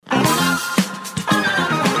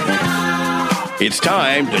It's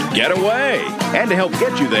time to get away. And to help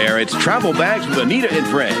get you there, it's Travel Bags with Anita and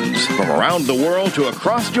Friends. From around the world to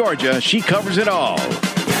across Georgia, she covers it all.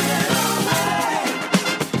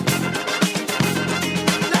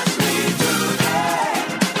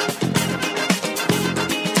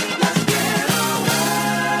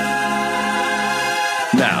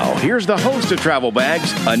 Now, here's the host of Travel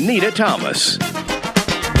Bags, Anita Thomas.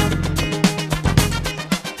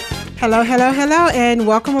 Hello, hello, hello, and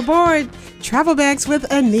welcome aboard Travel Bags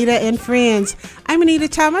with Anita and Friends. I'm Anita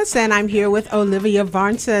Thomas, and I'm here with Olivia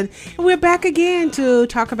Varnson. And we're back again to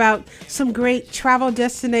talk about some great travel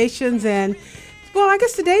destinations. And, well, I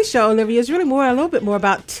guess today's show, Olivia, is really a little bit more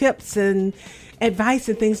about tips and advice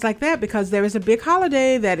and things like that, because there is a big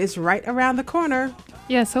holiday that is right around the corner.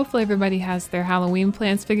 Yes, hopefully everybody has their Halloween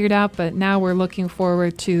plans figured out, but now we're looking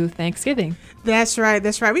forward to Thanksgiving. That's right.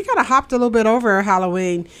 We kind of hopped a little bit over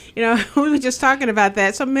Halloween. You know, we were just talking about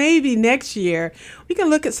that. So maybe next year we can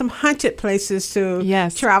look at some haunted places to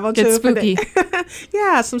travel to. Get spooky.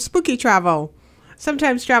 Yeah, some spooky travel.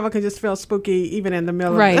 Sometimes travel can just feel spooky even in the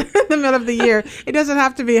middle, of the middle of the year. It doesn't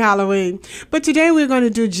have to be Halloween. But today we're going to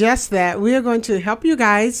do just that. We are going to help you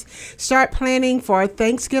guys start planning for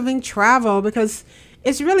Thanksgiving travel, because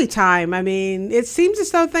it's really time. I mean, it seems as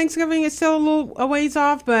though Thanksgiving is still a ways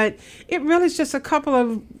off, but it really is just a couple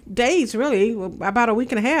of days, really, about a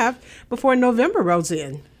week and a half before November rolls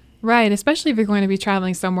in. Right, especially if you're going to be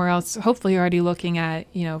traveling somewhere else. Hopefully you're already looking at,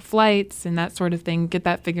 flights and that sort of thing. Get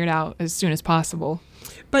that figured out as soon as possible.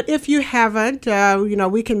 But if you haven't,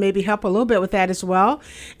 we can maybe help a little bit with that as well.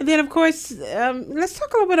 And then, of course, let's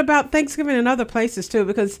talk a little bit about Thanksgiving in other places, too,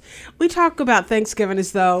 because we talk about Thanksgiving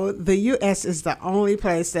as though the U.S. is the only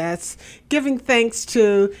place that's giving thanks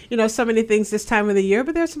to, so many things this time of the year.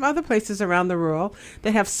 But there are some other places around the world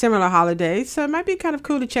that have similar holidays. So it might be kind of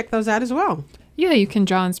cool to check those out as well. Yeah, you can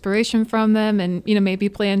draw inspiration from them and, maybe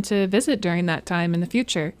plan to visit during that time in the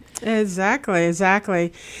future. Exactly.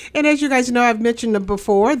 And as you guys know, I've mentioned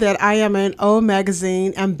before that I am an O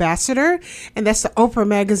Magazine ambassador, and that's the Oprah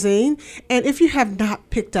magazine. And if you have not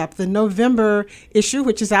picked up the November issue,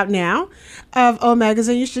 which is out now, of O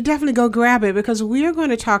Magazine, you should definitely go grab it, because we are going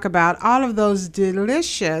to talk about all of those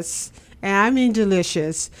delicious, and I mean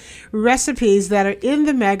delicious, recipes that are in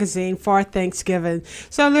the magazine for Thanksgiving.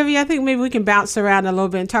 So, Olivia, I think maybe we can bounce around a little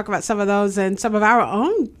bit and talk about some of those and some of our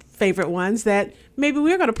own favorite ones that maybe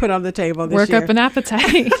we're going to put on the table this year. Work up an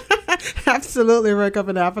appetite. Absolutely, work up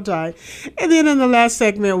an appetite. And then in the last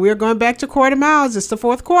segment, we're going back to quarter miles. It's the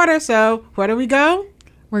fourth quarter, so where do we go?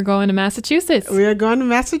 We're going to Massachusetts. We are going to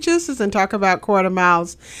Massachusetts and talk about quarter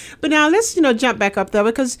miles. But now let's, jump back up there,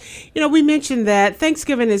 because, we mentioned that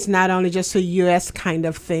Thanksgiving is not only just a U.S. kind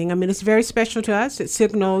of thing. I mean, it's very special to us. It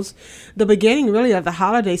signals the beginning, really, of the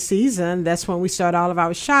holiday season. That's when we start all of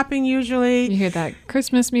our shopping, usually. You hear that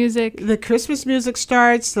Christmas music. The Christmas music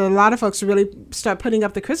starts. A lot of folks really start putting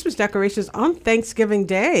up the Christmas decorations on Thanksgiving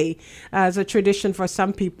Day as a tradition for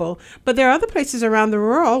some people. But there are other places around the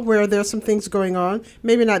world where there's some things going on.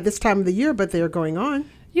 Maybe not this time of the year, but they're going on.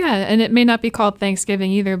 Yeah, and it may not be called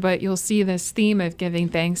Thanksgiving either, but you'll see this theme of giving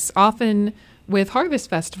thanks often with harvest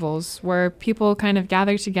festivals, where people kind of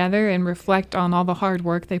gather together and reflect on all the hard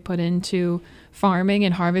work they put into farming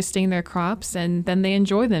and harvesting their crops, and then they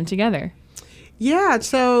enjoy them together. Yeah,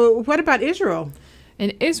 so what about Israel?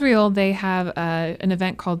 In Israel, they have an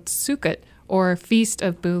event called Sukkot, or Feast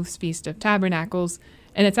of Booths, Feast of Tabernacles,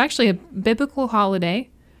 and it's actually a biblical holiday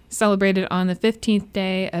celebrated on the 15th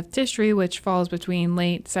day of Tishri, which falls between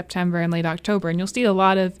late September and late October. And you'll see a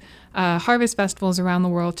lot of harvest festivals around the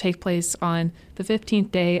world take place on the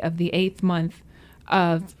 15th day of the 8th month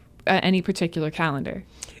of any particular calendar.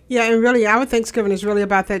 Yeah, and really our Thanksgiving is really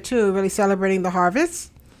about that too, really celebrating the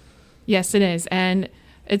harvest. Yes, it is. And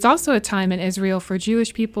it's also a time in Israel for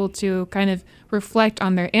Jewish people to kind of reflect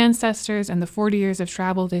on their ancestors and the 40 years of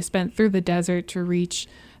travel they spent through the desert to reach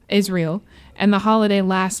Israel. And the holiday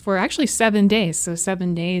lasts for actually 7 days. So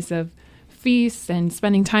 7 days of feasts and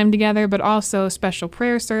spending time together, but also special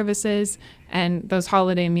prayer services and those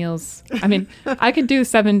holiday meals. I mean, I could do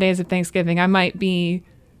 7 days of Thanksgiving. I might be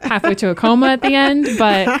halfway to a coma at the end,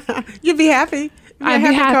 but you'd be happy. I'd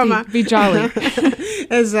be happy, be jolly.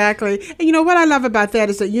 Exactly. And what I love about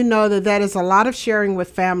that is that that is a lot of sharing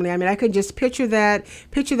with family. I mean, I could just picture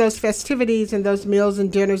those festivities and those meals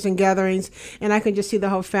and dinners and gatherings, and I can just see the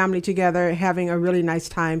whole family together having a really nice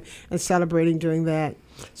time and celebrating doing that.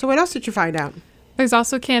 So what else did you find out? There's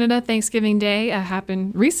also Canada Thanksgiving Day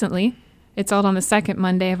happened recently. It's held on the second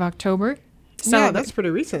Monday of October. Yeah, that's pretty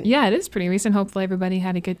recent. Yeah, it is pretty recent. Hopefully everybody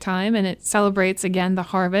had a good time. And it celebrates, again, the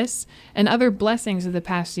harvest and other blessings of the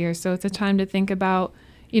past year. So it's a time to think about,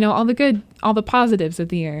 all the good, all the positives of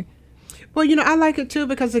the year. Well, I like it too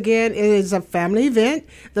because, again, it is a family event.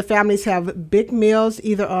 The families have big meals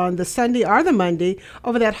either on the Sunday or the Monday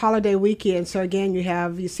over that holiday weekend. So, again,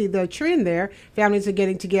 you see the trend there. Families are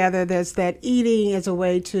getting together. There's that eating as a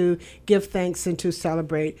way to give thanks and to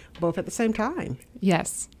celebrate both at the same time.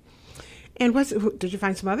 Yes. And did you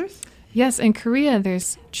find some others? Yes, in Korea,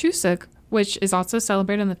 there's Chuseok, which is also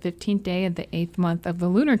celebrated on the 15th day of the 8th month of the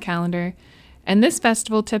lunar calendar. And this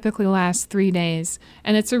festival typically lasts 3 days,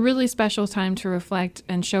 and it's a really special time to reflect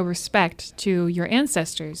and show respect to your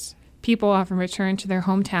ancestors. People often return to their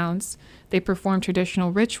hometowns. They perform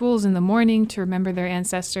traditional rituals in the morning to remember their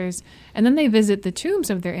ancestors, and then they visit the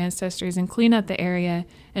tombs of their ancestors and clean up the area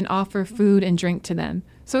and offer food and drink to them.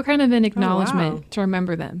 So kind of an acknowledgement to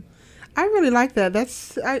remember them. I really like that.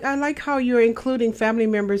 I like how you're including family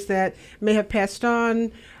members that may have passed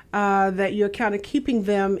on, that you're kind of keeping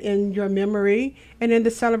them in your memory and in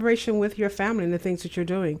the celebration with your family and the things that you're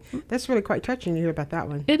doing. That's really quite touching to hear about that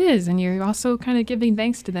one. It is, and you're also kind of giving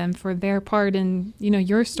thanks to them for their part in,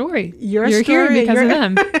 your story. You're here because of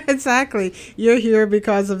them. Exactly. You're here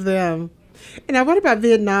because of them. And now what about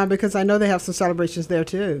Vietnam? Because I know they have some celebrations there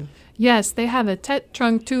too. Yes, they have a Tet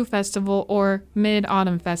Trung Tu Festival or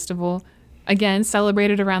Mid-Autumn Festival, again,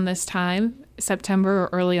 celebrated around this time, September or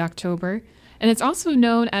early October. And it's also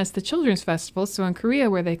known as the Children's Festival. So in Korea,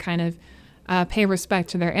 where they kind of pay respect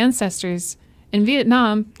to their ancestors, in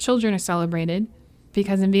Vietnam, children are celebrated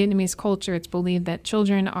because in Vietnamese culture, it's believed that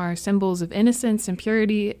children are symbols of innocence and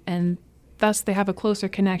purity, and thus they have a closer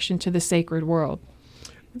connection to the sacred world.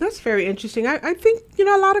 That's very interesting. I think,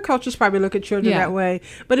 a lot of cultures probably look at children that way.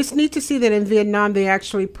 But it's neat to see that in Vietnam, they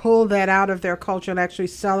actually pull that out of their culture and actually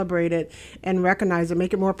celebrate it and recognize it,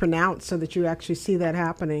 make it more pronounced so that you actually see that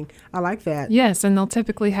happening. I like that. Yes, and they'll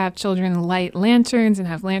typically have children light lanterns and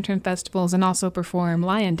have lantern festivals and also perform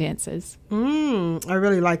lion dances. I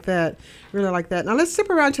really like that. Now let's zip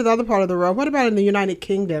around to the other part of the world. What about in the United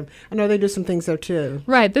Kingdom? I know they do some things there too.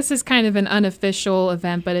 Right. This is kind of an unofficial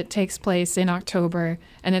event, but it takes place in October,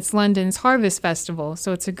 and it's London's Harvest Festival.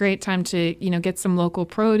 So it's a great time to, get some local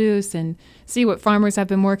produce and see what farmers have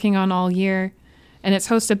been working on all year. And it's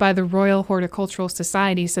hosted by the Royal Horticultural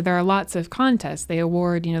Society, so there are lots of contests. They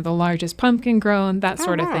award, the largest pumpkin grown, that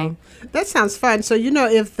sort of thing. That sounds fun. So,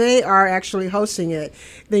 if they are actually hosting it,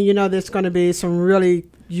 then there's going to be some really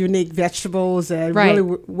unique vegetables and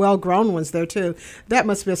really well-grown ones there, too. That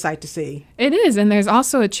must be a sight to see. It is, and there's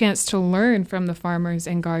also a chance to learn from the farmers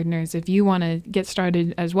and gardeners. If you want to get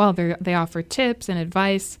started as well, they offer tips and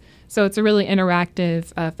advice. So it's a really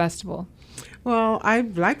interactive festival. Well, I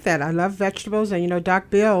like that. I love vegetables, and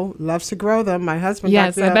Doc Bill loves to grow them. My husband,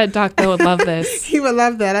 yes, Doc Bill. I bet Doc Bill would love this. He would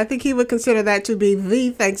love that. I think he would consider that to be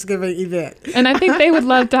the Thanksgiving event. And I think they would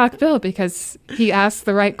love Doc Bill because he asks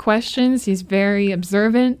the right questions. He's very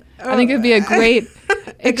observant. I think it would be a great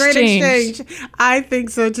exchange. I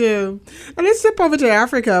think so too. And let's zip over to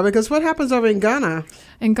Africa because what happens over in Ghana?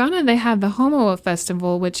 In Ghana, they have the Homoa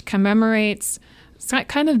Festival, which commemorates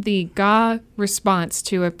kind of the Ga response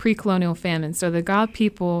to a pre-colonial famine. So the Ga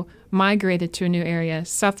people migrated to a new area,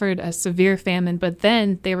 suffered a severe famine, but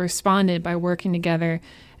then they responded by working together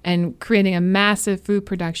and creating a massive food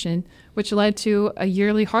production, which led to a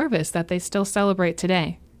yearly harvest that they still celebrate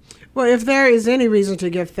today. Well, if there is any reason to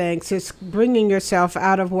give thanks, it's bringing yourself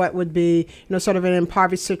out of what would be, sort of an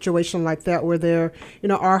impoverished situation like that where there,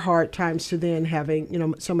 are hard times to then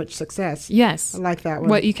having, so much success. Yes. I like that one.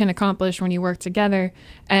 What you can accomplish when you work together.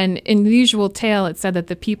 And in the usual tale, it said that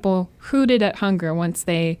the people hooted at hunger once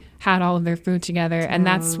they had all of their food together. And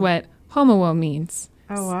that's what Homoa means.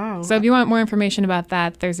 Oh, wow. So if you want more information about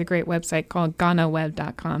that, there's a great website called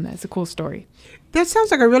GhanaWeb.com. That's a cool story. That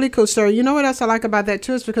sounds like a really cool story. You know what else I like about that,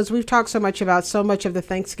 too, is because we've talked so much about so much of the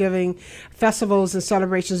Thanksgiving festivals and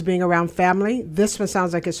celebrations being around family. This one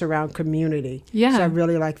sounds like it's around community. Yeah. So I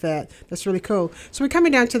really like that. That's really cool. So we're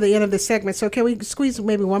coming down to the end of this segment. So can we squeeze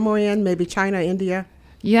maybe one more in, maybe China, India?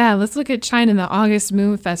 Yeah, let's look at China, the August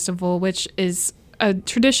Moon Festival, which is a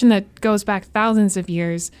tradition that goes back thousands of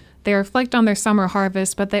years. They reflect on their summer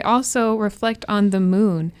harvest, but they also reflect on the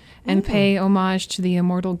moon and pay homage to the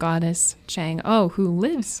immortal goddess Chang'e, who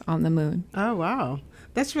lives on the moon. Oh, wow.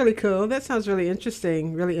 That's really cool. That sounds really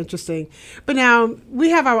interesting, really interesting. But now,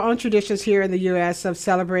 we have our own traditions here in the U.S. of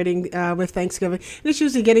celebrating with Thanksgiving. And it's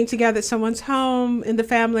usually getting together at someone's home in the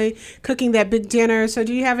family, cooking that big dinner. So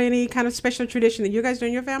do you have any kind of special tradition that you guys do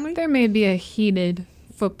in your family? There may be a heated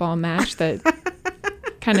football match that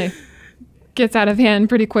kind of gets out of hand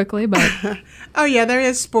pretty quickly, but oh yeah, there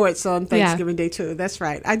is sports on Thanksgiving Day too. That's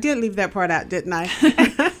right. I did leave that part out, didn't I?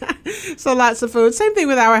 So lots of food. Same thing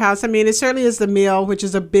with our house. I mean, it certainly is the meal, which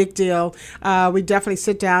is a big deal. We definitely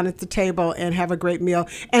sit down at the table and have a great meal.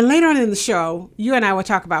 And later on in the show, you and I will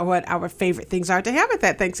talk about what our favorite things are to have at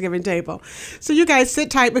that Thanksgiving table. So you guys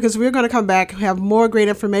sit tight because we're going to come back and have more great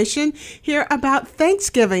information here about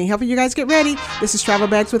Thanksgiving, helping you guys get ready. This is Travel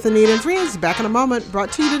Bags with Anita and Friends. Back in a moment,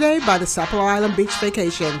 brought to you today by the Sapelo Island Beach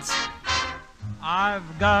Vacations.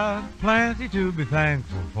 I've got plenty to be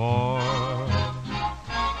thankful for.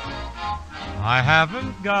 I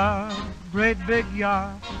haven't got a great big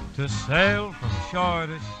yacht to sail from shore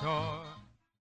to shore.